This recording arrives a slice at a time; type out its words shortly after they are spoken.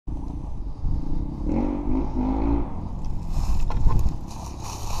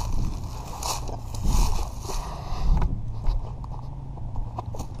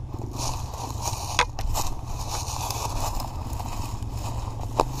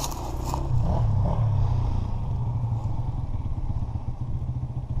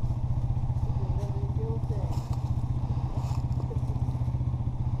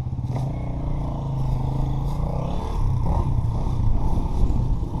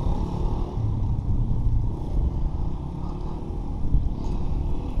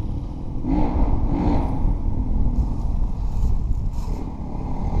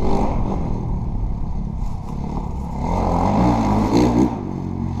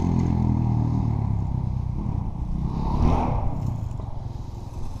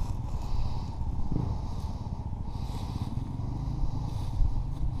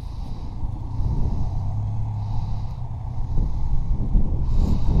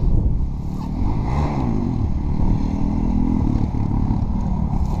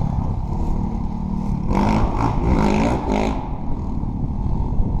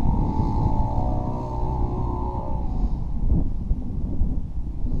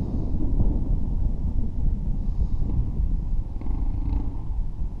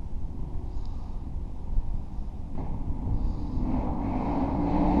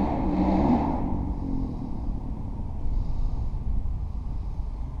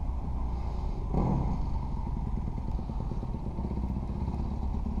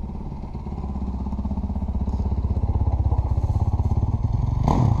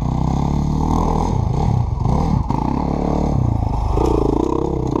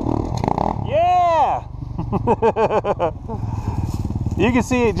You can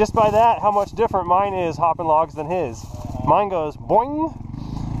see just by that how much different mine is hopping logs than his. Mine goes boing.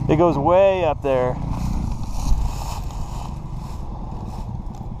 It goes way up there.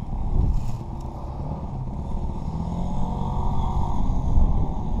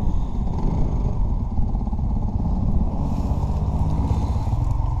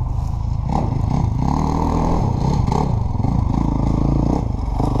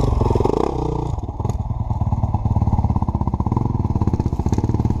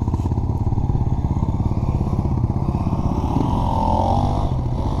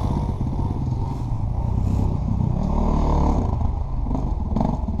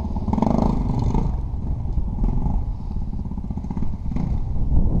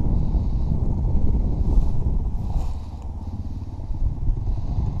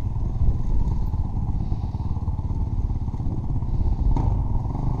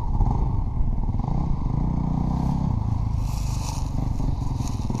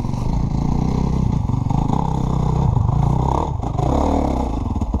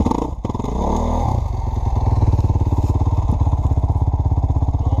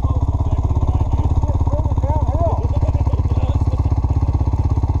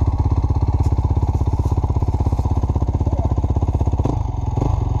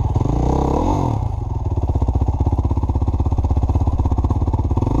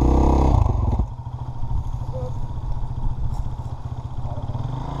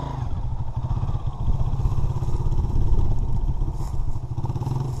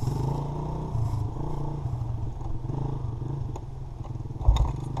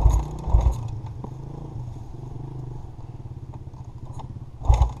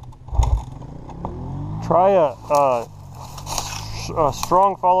 Try a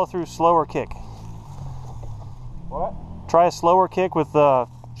strong follow through, slower kick. What? Try a slower kick with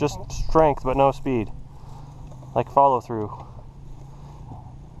just strength but no speed. Like follow through.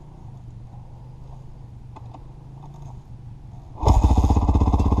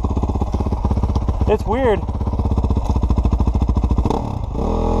 It's weird.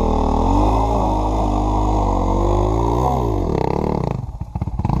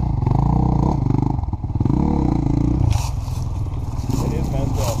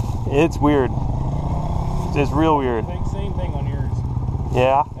 It's weird. It's real weird. Same thing on yours.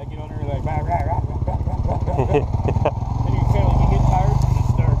 Yeah. I get on there like rah, rah, rah, rah, rah, rah, rah. And you kind of like, you get tired and it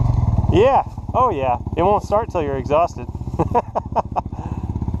starts. Yeah. Oh yeah. It won't start till you're exhausted.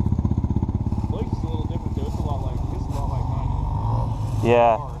 Blake's is a little different too. It's a lot like mine.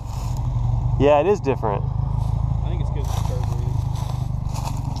 Yeah. Hard. Yeah, it is different. I think it's because it's carbureted.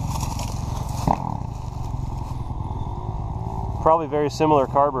 Probably very similar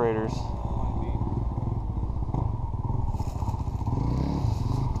carburetors.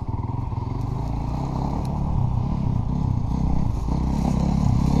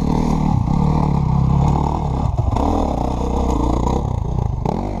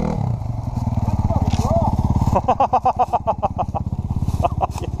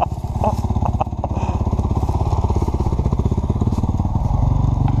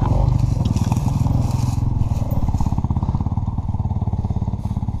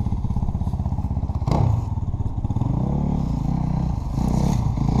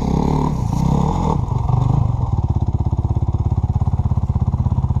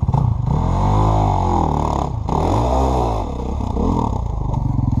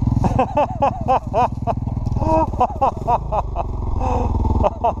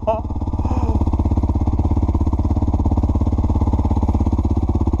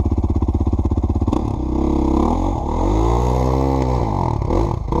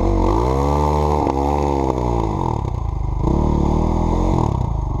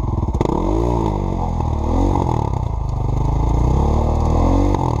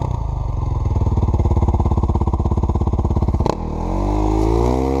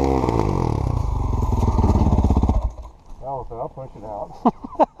 I'll push it out.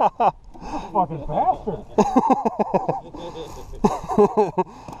 Fucking faster.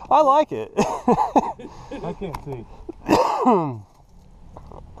 I like it. I can't see.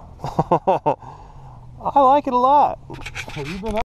 I like it a lot. Have you been up?